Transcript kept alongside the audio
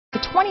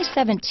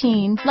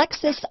2017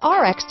 Lexus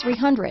RX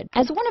 300.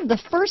 As one of the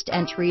first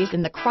entries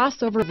in the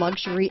crossover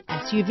luxury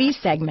SUV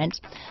segment,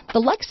 the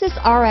Lexus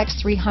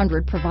RX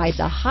 300 provides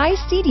a high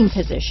seating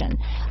position,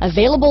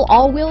 available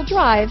all-wheel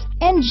drive,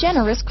 and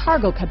generous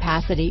cargo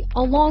capacity,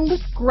 along with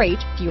great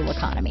fuel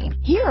economy.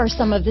 Here are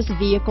some of this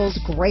vehicle's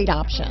great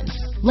options: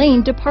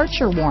 lane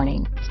departure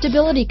warning,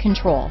 stability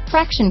control,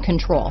 traction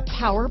control,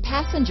 power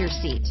passenger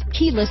seat,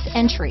 keyless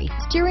entry,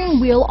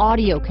 steering wheel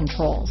audio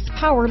controls,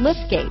 power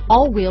liftgate,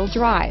 all-wheel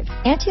drive,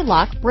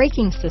 anti-lock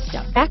braking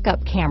system,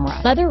 backup camera,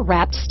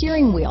 leather-wrapped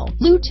steering wheel,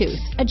 Bluetooth,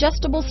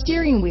 adjustable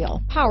steering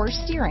wheel, power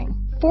steering,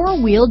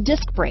 four-wheel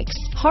disc brakes,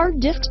 hard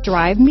disk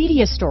drive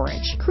media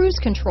storage, cruise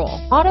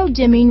control,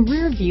 auto-dimming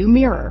rear view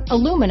mirror,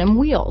 aluminum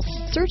wheels.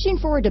 Searching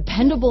for a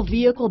dependable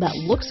vehicle that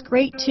looks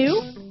great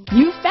too?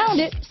 You found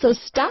it, so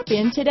stop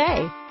in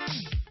today.